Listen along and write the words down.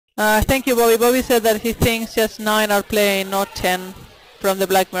Thank you, Bobby. Bobby said that he thinks just 9 are playing, not 10 from the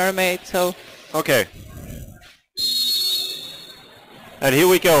Black Mermaid. So. Okay. And here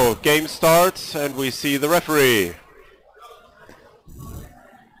we go. Game starts, and we see the referee.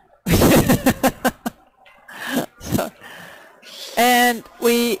 And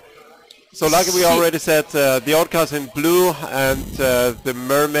we. So, like we already said, the Orcas in blue and the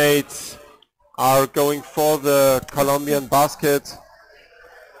Mermaids are going for the Colombian basket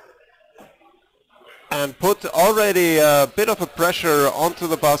and put already a bit of a pressure onto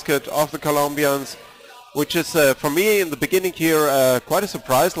the basket of the Colombians, which is for me in the beginning here quite a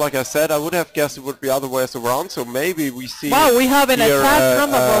surprise. Like I said, I would have guessed it would be other ways around, so maybe we see we have an attack from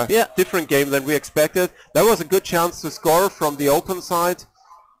above. Yeah. Different game than we expected. That was a good chance to score from the open side,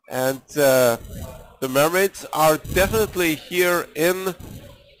 and the Mermaids are definitely here in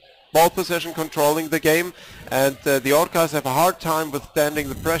ball possession, controlling the game, and the Orcas have a hard time withstanding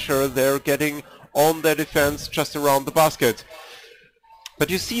the pressure they're getting on their defense just around the basket. But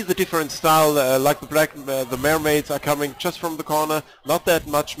you see the different style, like the Mermaids are coming just from the corner. Not that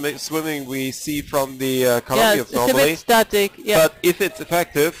much swimming we see from the Colombians normally. It's a bit static. Yeah. But if it's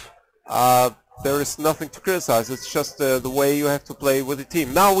effective, there is nothing to criticize. It's just the way you have to play with the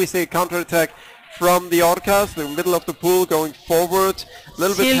team. Now we see a counterattack from the Orcas, the middle of the pool, going forward. A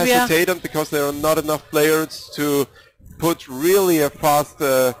little bit hesitant because there are not enough players to put really a fast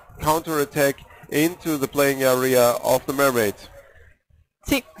counterattack into the playing area of the Mermaids.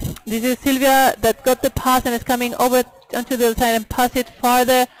 See, this is Silvia that got the pass and is coming over onto the side and pass it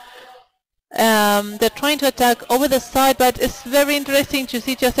farther. They're trying to attack over the side, but it's very interesting to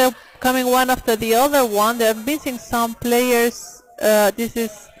see just coming one after the other one. They're missing some players. This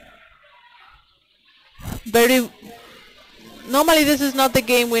is very... Normally this is not the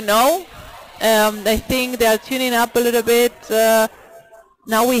game we know. I think they are tuning up a little bit.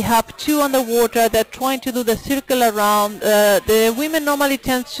 Now we have 2 on the water. They're trying to do the circle around. The women normally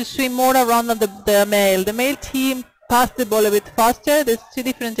tend to swim more around than the male. The male team pass the ball a bit faster. There's 2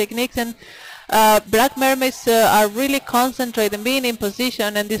 different techniques, and Black Mermaids are really concentrating, being in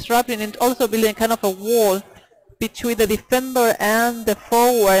position and disrupting, and also building kind of a wall between the defender and the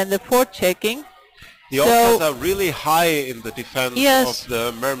forward and the forechecking. The Orcas are really high in the defense of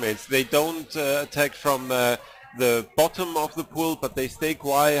the Mermaids. They don't attack from the bottom of the pool, but they stay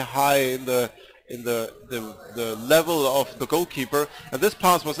quite high in the level of the goalkeeper. And this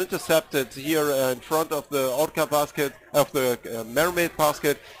pass was intercepted here in front of the Orca basket, of the Mermaid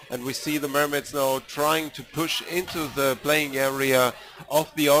basket, and we see the Mermaids now trying to push into the playing area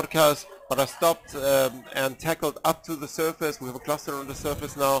of the Orcas, but are stopped and tackled up to the surface. We have a cluster on the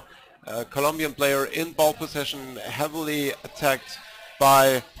surface now. Colombian player in ball possession, heavily attacked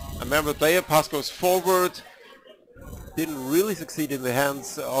by a Mermaid player. Pass goes forward. Didn't really succeed in the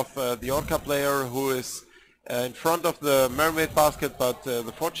hands of the Orca player, who is in front of the Mermaid basket, but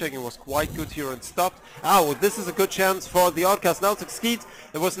the forechecking was quite good here and stopped. This is a good chance for the Orcas now to succeed.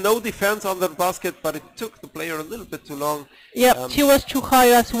 There was no defense on the basket, but it took the player a little bit too long. Yeah, she was too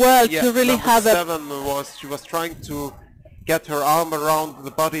high as well to really have it. She was trying to get her arm around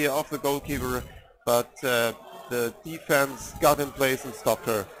the body of the goalkeeper, but the defense got in place and stopped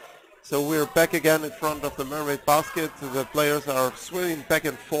her. So we're back again in front of the Mermaid basket. The players are swimming back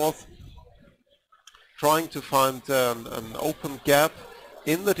and forth, trying to find an open gap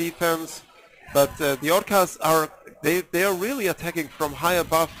in the defense. But the Orcas they are really attacking from high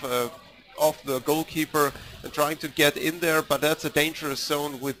above of the goalkeeper and trying to get in there. But that's a dangerous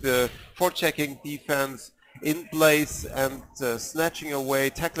zone with the forechecking defense in place and snatching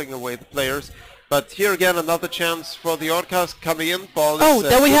away, tackling away the players. But here again, another chance for the Orcas coming in. Ball is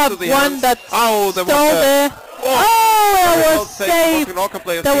there we have one that stole there. That was safe.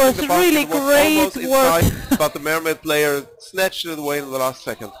 That was really great work. But the Mermaid player snatched it away in the last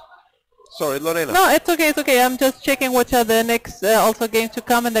second. Sorry, Lorena. No, it's okay, it's okay. I'm just checking which are the next also games to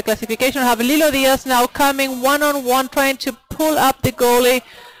come in the classification. We have Lilo Diaz now coming one-on-one, trying to pull up the goalie.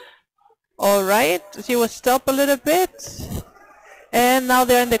 All right, she was stopped a little bit. And now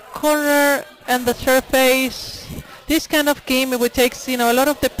they're in the corner and the surface. This kind of game, it would take a lot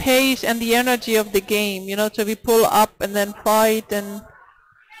of the pace and the energy of the game, to be pull up and then fight. And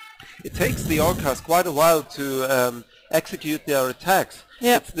it takes the Orcas quite a while to execute their attacks.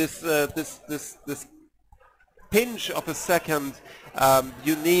 Yep. It's this pinch of a second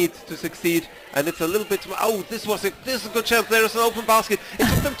you need to succeed, and it's a little bit. This is a good chance. There is an open basket. It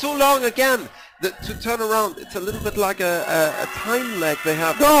took them too long again to turn around. It's a little bit like a time lag they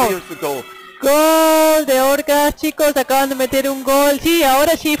have years ago. Gol de Orcas, chicos, acaban de meter un gol. Sí,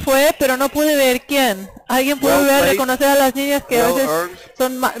 ahora sí fue, pero no pude ver quién. Alguien puede Well ver, played, reconocer a las niñas que a well veces earned.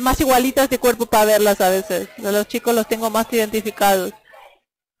 son más igualitas de cuerpo para verlas a veces. A los chicos los tengo más identificados.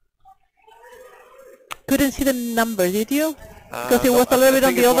 Couldn't see the number, did you? Because it No, was a little I bit on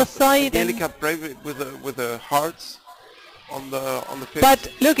think the it other was side. Angelica Brave with the hearts on the pitch. But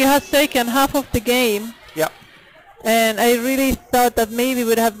look, it has taken half of the game. Yeah. And I really thought that maybe it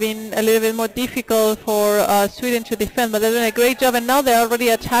would have been a little bit more difficult for Sweden to defend, but they're doing a great job, and now they're already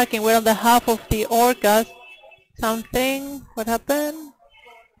attacking. We're on the half of the Orcas. Something, what happened?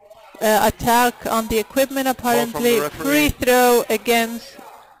 Attack on the equipment apparently. Free throw against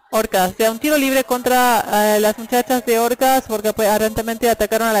Orcas. O sea, un tiro libre contra las muchachas de Orcas, porque pues, aparentemente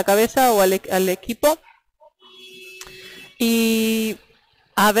atacaron a la cabeza o al equipo. Y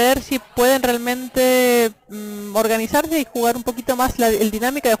a ver si pueden realmente organizarse y jugar un poquito más el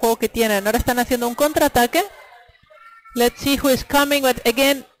dinámica de juego que tienen. Ahora están haciendo un contraataque. Let's see who is coming, but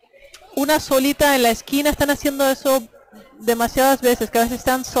again, una solita en la esquina. Están haciendo eso demasiadas veces, que a veces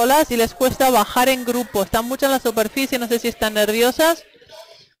están solas y les cuesta bajar en grupo. Están mucho en la superficie, no sé si están nerviosas.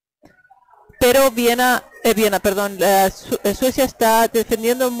 Pero Suecia está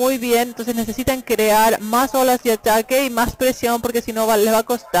defendiendo muy bien, entonces necesitan crear más olas de ataque y más presión, porque si no les va a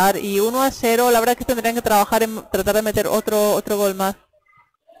costar. Y 1-0, la verdad que tendrían que trabajar en tratar de meter otro gol más.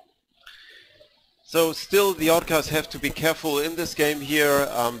 So still the Orcas have to be careful in this game here.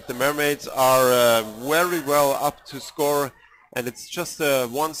 The Mermaids are very well up to score, and it's just a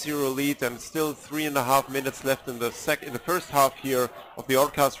 1-0 lead, and still 3.5 minutes left in the first half here of the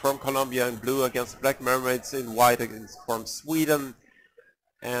Orcas from Colombia in blue against Black Mermaids in white from Sweden.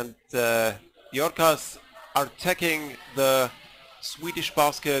 And the Orcas are attacking the Swedish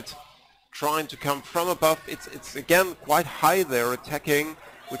basket, trying to come from above. It's again quite high there attacking,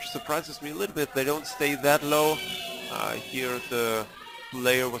 which surprises me a little bit. They don't stay that low. Here the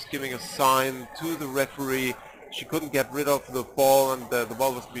player was giving a sign to the referee. She couldn't get rid of the ball, and the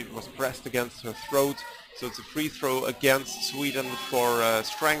ball was pressed against her throat. So it's a free throw against Sweden for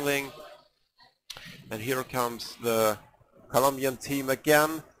strangling. And here comes the Colombian team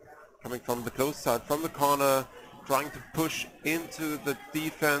again, coming from the close side, from the corner, trying to push into the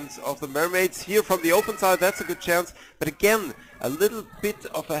defense of the Mermaids. Here from the open side, that's a good chance. But again, a little bit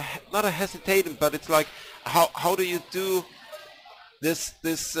of not a hesitating, but it's like, how do you do this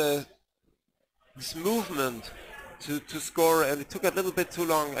movement to score, and it took a little bit too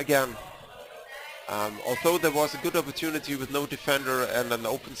long again. Although there was a good opportunity with no defender and an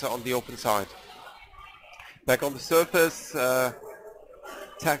on the open side. Back on the surface,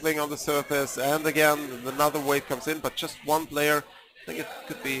 tackling on the surface, and again another wave comes in, but just one player. I think it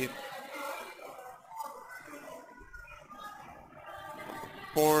could be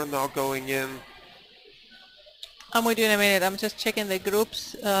 4 now going in. I'm with you in a minute. I'm just checking the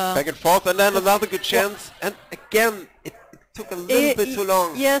groups. Back and forth, and then another good chance, and again it took a little bit too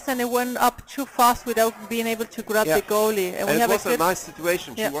long. Yes, and it went up too fast without being able to grab the goalie. And it was a nice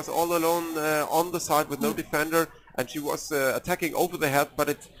situation. She was all alone on the side with no defender, and she was attacking over the head,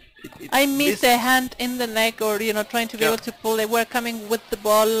 but I missed the hand in the neck, or trying to be able to pull. They were coming with the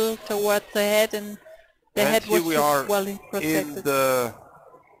ball towards the head, and the head was too well protected.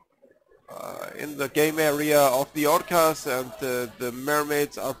 In the game area of the Orcas, and the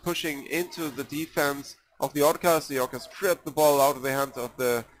Mermaids are pushing into the defense of the Orcas. The Orcas strip the ball out of the hands of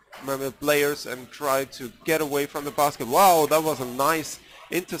the Mermaid players and try to get away from the basket. Wow, that was a nice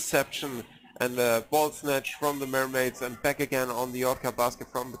interception and a ball snatch from the Mermaids, and back again on the Orca basket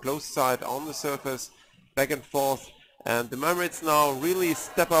from the close side on the surface, back and forth. And the Mermaids now really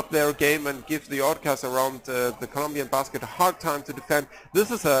step up their game and give the Orcas around the Colombian basket a hard time to defend.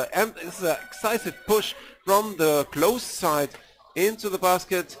 This is an decisive push from the close side into the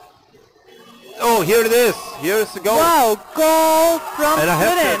basket. Oh, here it is. Here's the goal. Wow, goal from And I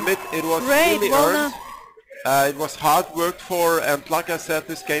have to Sweden. admit, it was Great, really well earned. It was hard worked for, and like I said,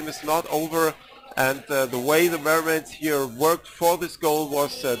 this game is not over. And the way the Mermaids here worked for this goal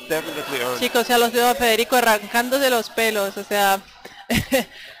was definitely earned. Chicos, ya los veo a Federico arrancándose los pelos, o sea,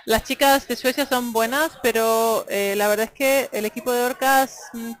 las chicas de Suecia son buenas, pero la verdad es que el equipo de Orcas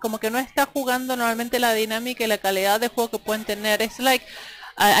como que no está jugando normalmente la dinámica y la calidad de juego que pueden tener. It's like,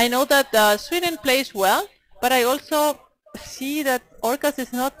 I know that Sweden plays well, but I also see that Orcas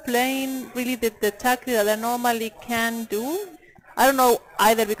is not playing really the tackle that they normally can do. I don't know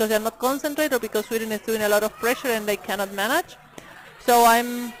either because they're not concentrated or because Sweden is doing a lot of pressure and they cannot manage. So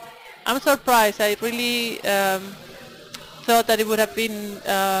I'm surprised. I really thought that it would have been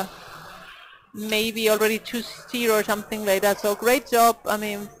maybe already 2-0 or something like that. So great job. I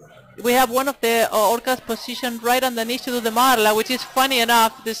mean, we have one of the Orcas positioned right underneath to do the Marla, which is funny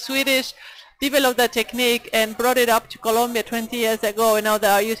enough. The Swedish developed that technique and brought it up to Colombia 20 years ago, and now they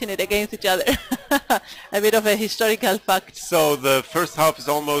are using it against each other. A bit of a historical fact. So the first half is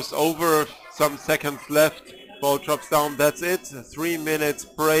almost over, some seconds left, ball drops down, that's it. 3 minutes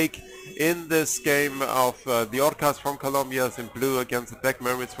break in this game of the Orcas from Colombia in blue against the Black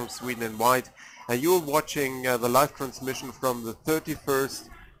Mermaids from Sweden in white. And you're watching the live transmission from the 31st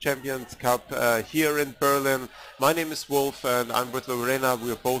Champions Cup here in Berlin. My name is Wolf and I'm with Lorena.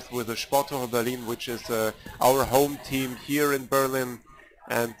 We are both with the Sportwoche Berlin, which is our home team here in Berlin.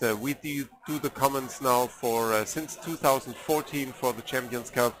 And we do the comments now for since 2014 for the Champions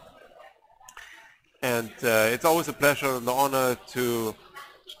Cup. And it's always a pleasure and an honor to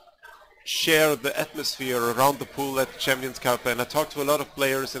share the atmosphere around the pool at the Champions Cup. And I talked to a lot of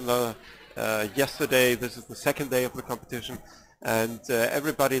players in the yesterday. This is the second day of the competition. And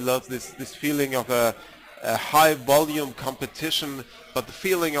everybody loves this feeling of a high volume competition, but the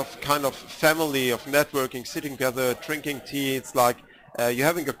feeling of kind of family, of networking, sitting together, drinking tea. It's like you're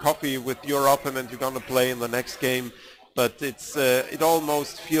having a coffee with your opponent you're going to play in the next game, but it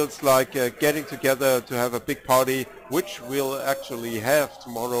almost feels like getting together to have a big party, which we'll actually have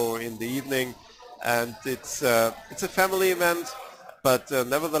tomorrow in the evening. And it's a family event, but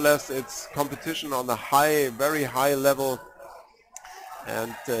nevertheless it's competition on a high, very high level.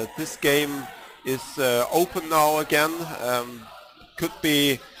 And this game is open now again. Could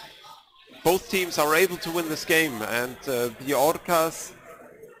be both teams are able to win this game, and the Orcas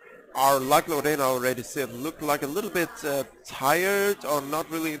are, like Lorena already said, look like a little bit tired or not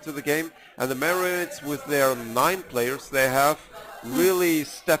really into the game. And the Mermaids, with their 9 players, they have really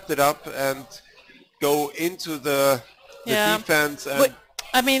stepped it up and go into the defense. And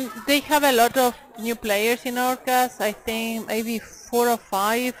I mean, they have a lot of new players in Orcas. I think maybe 4 or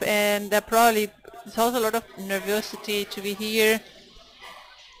 5, and probably there's also a lot of nervosity to be here.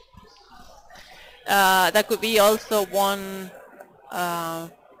 That could be also one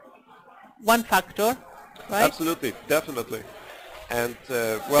factor, right? Absolutely, definitely. And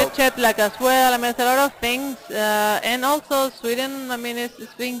well, the jet lag as well. I mean, it's a lot of things, and also Sweden. I mean,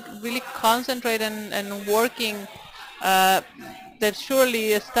 it's being really concentrated and working. They've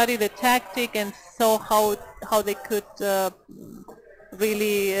surely studied the tactic and saw how they could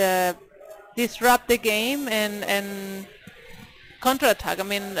really disrupt the game and counterattack. I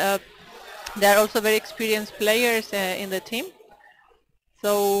mean, there are also very experienced players in the team.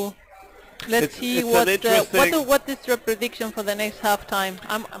 So let's see what is your prediction for the next halftime.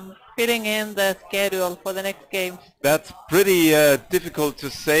 I'm filling in the schedule for the next game. That's pretty difficult to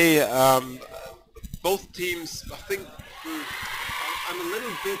say. Both teams, I think. I'm a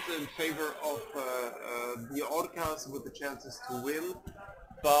little bit in favor of the Orcas with the chances to win,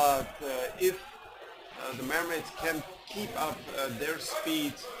 but if the Mermaids can keep up their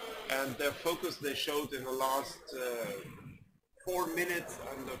speed and their focus they showed in the last 4 minutes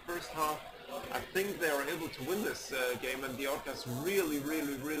in the first half, I think they are able to win this game, and the Orcas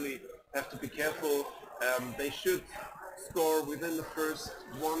really have to be careful. They should score within the first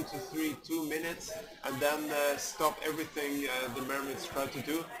 1 to 2 minutes and then stop everything the Mermaids try to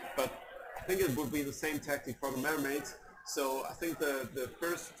do. But I think it would be the same tactic for the Mermaids. So I think the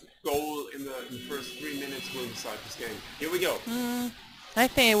first goal in the first 3 minutes will decide this game. Here we go. I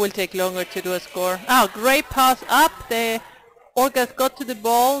think it will take longer to do a score. Oh, great pass up. The Orcas got to the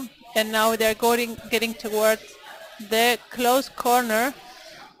ball and now they're getting towards the close corner.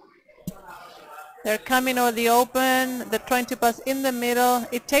 They're coming over the open, they're trying to pass in the middle.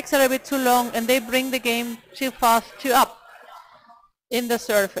 It takes a little bit too long and they bring the game too fast, too up in the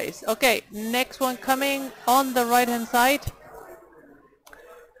surface. Okay, next one coming on the right hand side.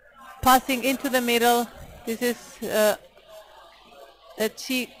 Passing into the middle. This is a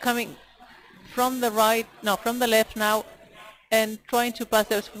T coming from the right, no, from the left now, and trying to pass.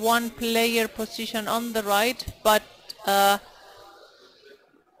 There's one player position on the right, but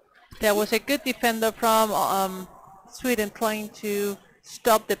there was a good defender from Sweden trying to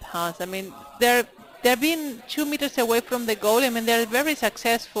stop the pass. I mean, they're being 2 meters away from the goal. I mean, they're very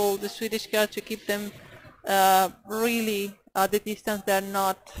successful, the Swedish girls, to keep them really at the distance. They're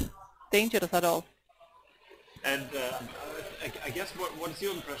not dangerous at all. And I guess what's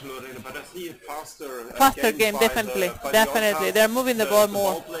your impression, Lorena? But I see it faster game, definitely. They're moving the ball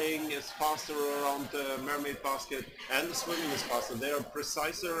more. The ball playing is faster around the Mermaid basket, and the swimming is faster. They are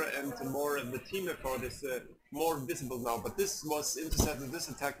preciser and more. The team effort is more visible now. But this was intercepted. This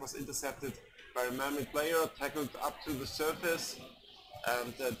attack was intercepted by a Mermaid player, tackled up to the surface,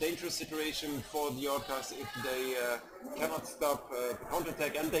 and a dangerous situation for the Orcas if they cannot stop the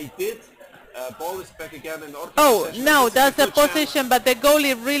counterattack, and they did. Ball is back again in Orcas. Oh, no, that's the position, but the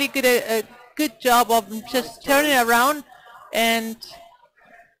goalie really good job of just turning around. And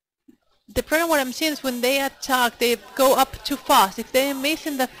the problem what I'm seeing is when they attack, they go up too fast. If they miss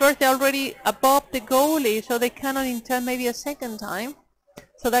in the first, they're already above the goalie, so they cannot intern maybe a second time.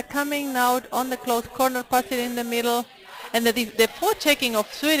 So they're coming out on the close corner, pass it in the middle. And the forechecking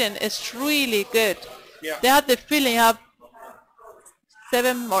of Sweden is really good. Yeah. They have the feeling have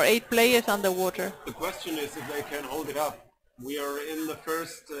 7 or 8 players underwater. The question is if they can hold it up. We are in the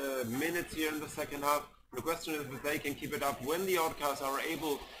first minutes here in the second half. The question is if they can keep it up. When the Orcas are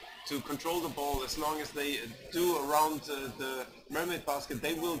able to control the ball, as long as they do around the Mermaid basket,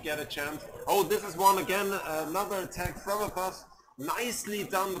 they will get a chance. Oh, this is one again, another attack from above. Nicely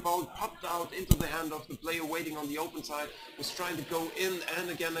done, the ball popped out into the hand of the player waiting on the open side, was trying to go in and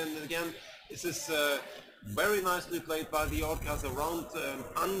again and again. This is very nicely played by the Orcas around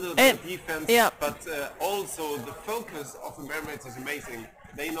under the defense, yeah. but also the focus of the Mermaids is amazing.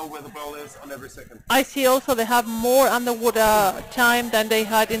 They know where the ball is on every second. I see also they have more underwater time than they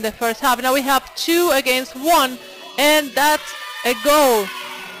had in the first half. Now we have 2 against 1, and that's a goal.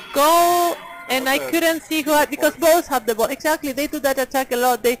 Goal, and I couldn't see who had, because both have the ball. Exactly, they do that attack a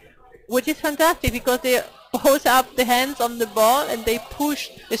lot, which is fantastic because they both have the hands on the ball and they push.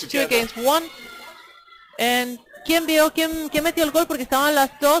 It's 2 against 1. And ¿quién metió el gol? Porque estaban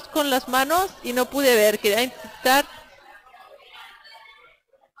las dos con las manos y no pude ver. Quería intentar.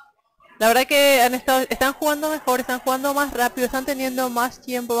 La verdad que están jugando mejor, están jugando más rápido, están teniendo más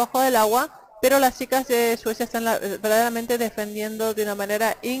tiempo bajo del agua, pero las chicas de Suecia están verdaderamente defendiendo de una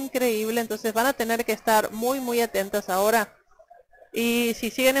manera increíble, entonces van a tener que estar muy atentas ahora. Y si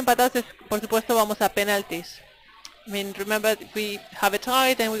siguen empatados, por supuesto vamos a penalties. I mean, remember, we have a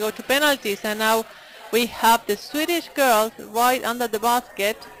tie, then we go to penalties, and now we have the Swedish girls right under the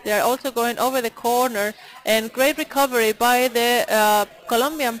basket. They are also going over the corner, and great recovery by the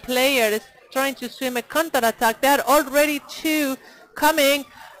Colombian players trying to swim a counter-attack. There are already 2 coming.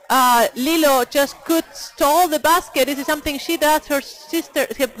 Lilo just could stall the basket. This is something she does,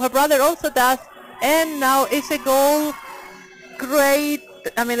 her brother also does, and now it's a goal. Great.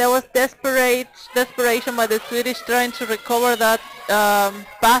 I mean, there was desperation by the Swedish trying to recover that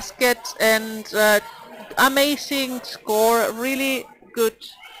basket, and amazing score, really good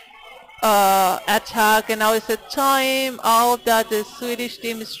attack. And now it's a time out that the Swedish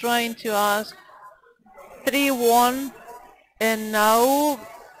team is trying to ask. 3-1, and now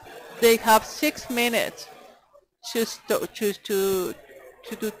they have 6 minutes to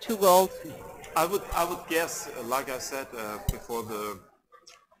do 2 goals. I would guess, like I said before the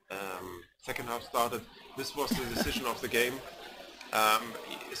second half started, this was the decision of the game,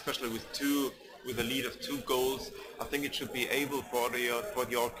 especially with a lead of 2 goals. I think it should be able for the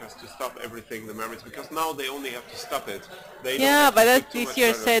Orcas to stop everything, the Mermaids, because now they only have to stop it. Yeah, but that's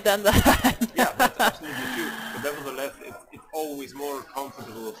easier said than that. Yeah, that's absolutely true. But nevertheless, it's always more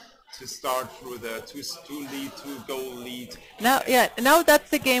comfortable to start through the 2 goal lead. Now that's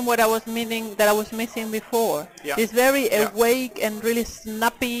the game what I was missing before. Yeah. It's very awake and really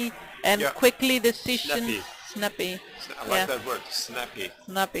snappy and quickly decisions. Snappy. I like that word, snappy.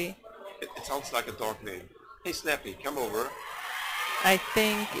 Snappy. It sounds like a dog name. Hey Snappy, come over. I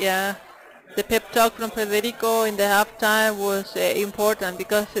think, the pep talk from Federico in the halftime was important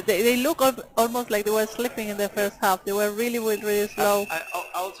because they look almost like they were sleeping in the first half. They were really slow. I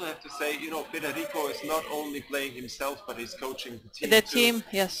also have to say, Federico is not only playing himself, but he's coaching the team. The team,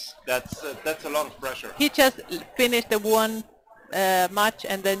 yes. That's a lot of pressure. He just finished the one match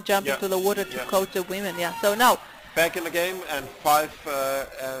and then jumped into the water to coach the women. Yeah. So now back in the game, and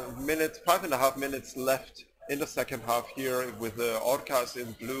 5.5 minutes left in the second half here, with the Orcas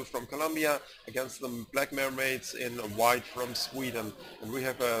in blue from Colombia against the Black Mermaids in white from Sweden, and we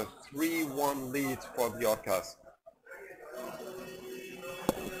have a 3-1 lead for the Orcas.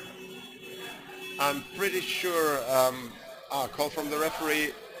 I'm pretty sure call from the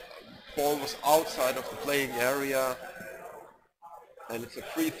referee, ball was outside of the playing area, and it's a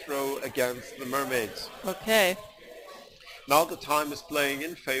free throw against the Mermaids. Okay. Now the time is playing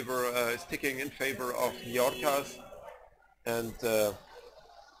in favor, is ticking in favor of the Orcas, and a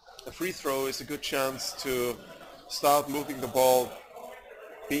free throw is a good chance to start moving the ball,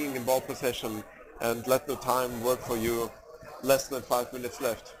 being in ball possession, and let the time work for you. Less than 5 minutes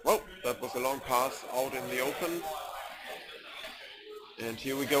left. Whoa, that was a long pass out in the open. And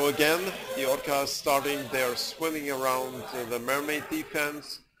here we go again. The Orcas starting their swimming around the Mermaid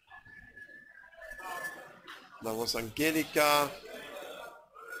defense. That was Angelica.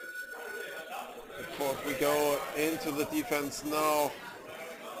 Before we go into the defense now.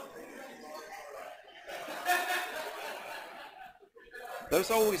 there's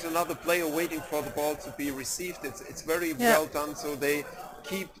always another player waiting for the ball to be received. It's very well done, so they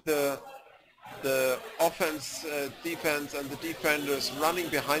keep the offense, defense, and the defenders running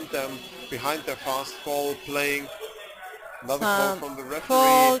behind them, behind their fast ball playing. Another call from the referee.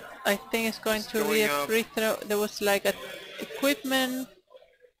 Fault. I think it's going to be a up. free throw. There was like a equipment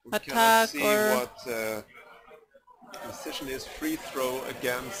We attack see or what decision is. Free throw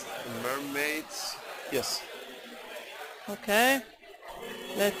against Mermaids. Yes. okay.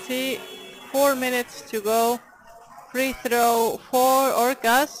 Let's see. 4 minutes to go. Free throw for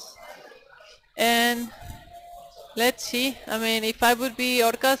Orcas. And let's see. I mean, if I would be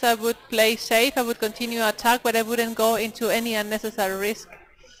Orcas, I would play safe. I would continue attack, but I wouldn't go into any unnecessary risk.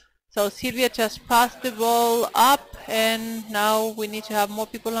 So Silvia just passed the ball up, and now we need to have more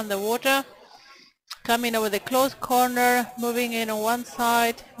people on the water. Coming over the close corner, moving in on one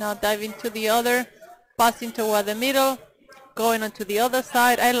side, now diving to the other, passing toward the middle, going on to the other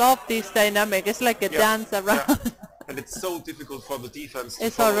side. I love this dynamic. It's like a dance around. Yeah. And it's so difficult for the defense to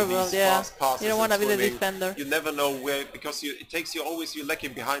It's follow horrible, these yeah. fast passes. You don't want to be the swimming. defender. You never know where, because it takes you always, you're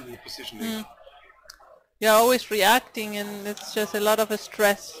lagging behind in the positioning. You're always reacting, and it's just a lot of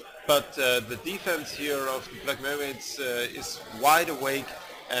stress. But the defense here of the Black Mermaids is wide awake,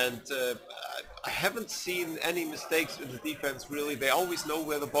 and I haven't seen any mistakes in the defense really. They always know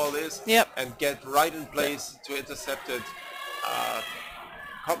where the ball is and get right in place to intercept it.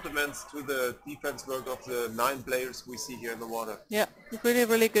 Compliments to the defense work of the 9 players we see here in the water. Yeah, really,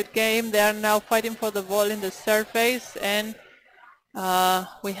 really good game. They are now fighting for the ball in the surface, and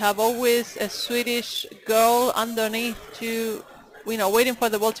we have always a Swedish girl underneath to, waiting for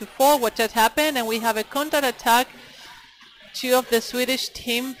the ball to fall, what just happened, and we have a counter attack. 2 of the Swedish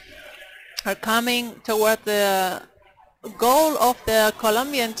team are coming toward the goal of the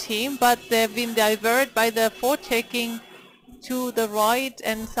Colombian team, but they've been diverted by the foretaking to the right,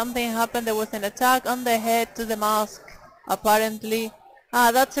 and something happened. There was an attack on the head to the mask, apparently.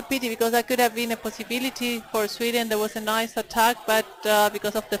 That's a pity, because that could have been a possibility for Sweden. There was a nice attack, but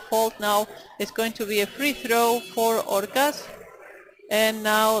because of the fault now, it's going to be a free throw for Orcas. And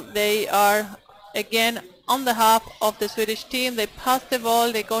now they are again on the half of the Swedish team. They pass the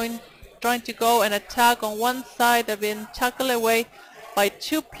ball. They're trying to go and attack on one side. They've been tackled away by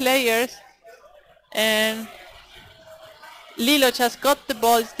 2 players, and Lilo just got the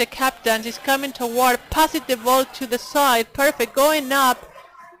ball. It's the captain. He's coming toward, passing the ball to the side. Perfect. Going up.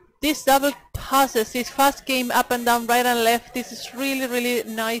 These double passes, this fast game up and down, right and left. This is really, really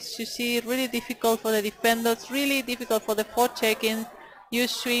nice to see. Really difficult for the defenders. Really difficult for the foretaking. You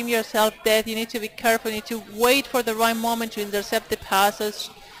swim yourself dead. You need to be careful. You need to wait for the right moment to intercept the passes.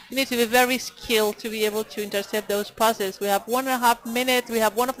 You need to be very skilled to be able to intercept those passes. We have 1.5 minutes. We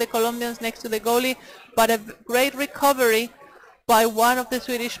have one of the Colombians next to the goalie, but a great recovery by one of the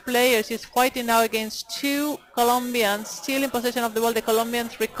Swedish players. He's fighting now against 2 Colombians, still in possession of the ball. The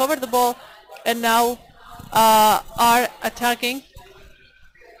Colombians recover the ball and now are attacking.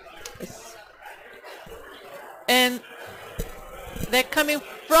 And they're coming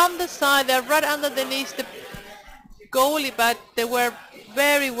from the side. They're right underneath the goalie, but they were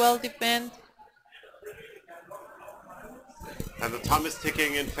very well defended. And the time is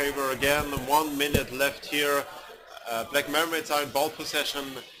ticking in favor again. 1 minute left here. Black Mermaids are in ball possession,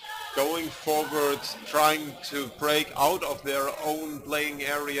 going forward, trying to break out of their own playing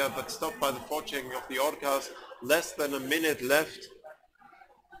area, but stopped by the forechecking of the Orcas. Less than a minute left.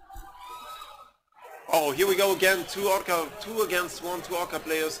 Oh, here we go again. 2 against 1, 2 Orca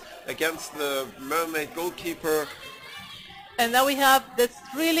players against the Mermaid goalkeeper. And now we have this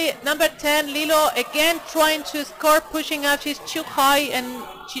really number 10, Lilo, again trying to score, pushing up. She's too high and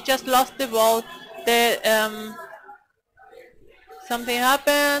she just lost the ball. Something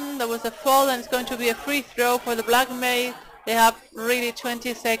happened. There was a fall, and it's going to be a free throw for the Black Maid. They have really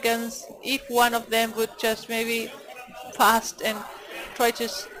 20 seconds. If one of them would just maybe fast and try to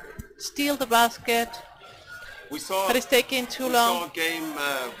steal the basket. But it's taking too long. We saw a game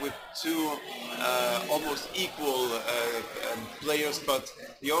with 2 almost equal players, but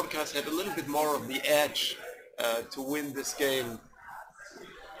the Orcas had a little bit more of the edge to win this game.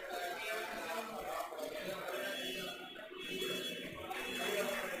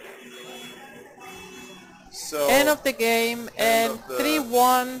 So end of the game, and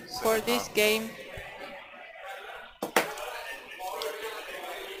 3-1 for this game.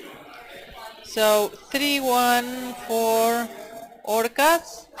 So 3-1 for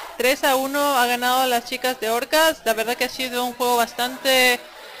Orcas. 3-1 ha ganado las chicas de Orcas. La verdad que ha sido un juego bastante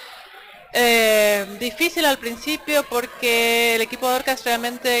difícil al principio, porque el equipo de Orcas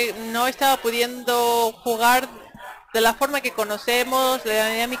realmente no estaba pudiendo jugar de la forma que conocemos, de la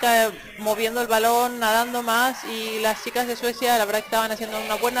dinámica moviendo el balón, nadando más, y las chicas de Suecia la verdad que estaban haciendo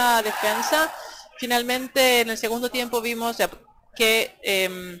una buena defensa. Finalmente en el segundo tiempo vimos que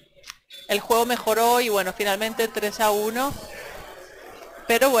el juego mejoró y bueno, finalmente 3-1.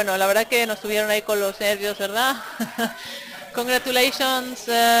 Pero bueno, la verdad que nos tuvieron ahí con los nervios, ¿verdad? Congratulations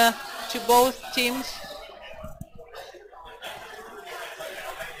to both teams.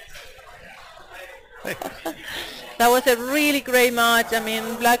 That was a really great match. I mean,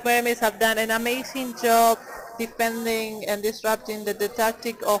 Black Mermaids have done an amazing job defending and disrupting the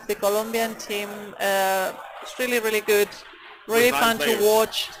tactic of the Colombian team. It's really, really good. Really fun to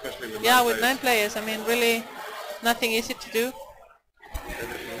watch. Yeah, with 9 players. I mean, really nothing easy to do.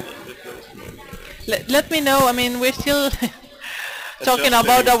 Let me know. I mean, we're still talking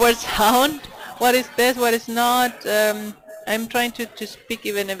about our sound. What is best, what is not. I'm trying to speak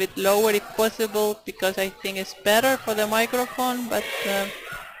even a bit lower if possible, because I think it's better for the microphone, but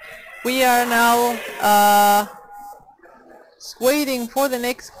we are now waiting for the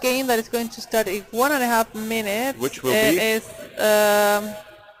next game that is going to start in 1.5 minutes. Which will be? Is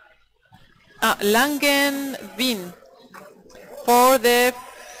Langen Wien for the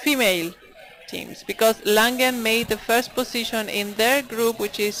female teams, because Langen made the first position in their group,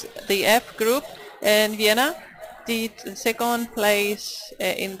 which is the F group, and Vienna did second place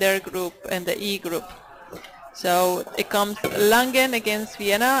in their group, and the E group. So it comes Langen against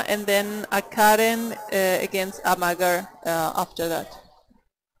Vienna, and then Akaren against Amager after that.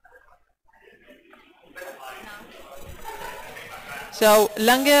 So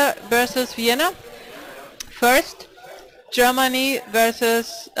Langen versus Vienna first, Germany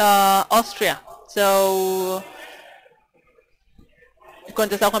versus Austria. So du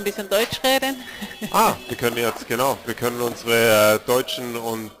konntest auch ein bisschen Deutsch reden. Wir können jetzt, genau, wir können unsere deutschen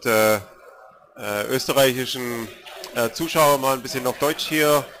und österreichischen Zuschauer mal ein bisschen auf Deutsch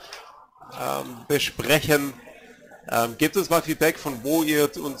hier besprechen. Gebt uns mal Feedback, von wo ihr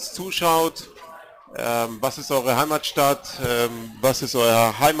uns zuschaut. Was ist eure Heimatstadt? Was ist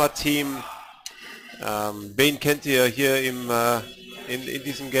euer Heimatteam? Wen kennt ihr hier in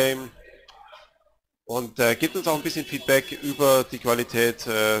diesem Game? Und gebt uns auch ein bisschen Feedback über die Qualität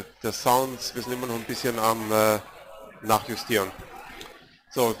des Sounds. Wir sind immer noch ein bisschen am Nachjustieren.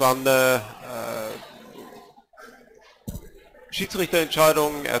 So, dann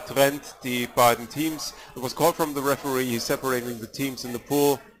Schiedsrichterentscheidung, trennt die beiden Teams. It was called from the referee, he's separating the teams in the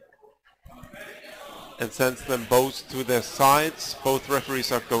pool and sends them both to their sides. Both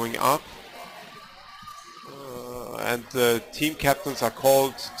referees are going up. And the team captains are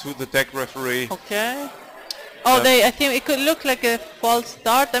called to the deck referee. Okay. Oh, I think it could look like a false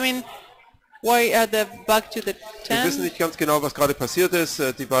start. I mean, why are they back to the 10? Wir wissen nicht ganz genau, was gerade passiert ist.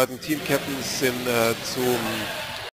 Die beiden Team Captains sind zum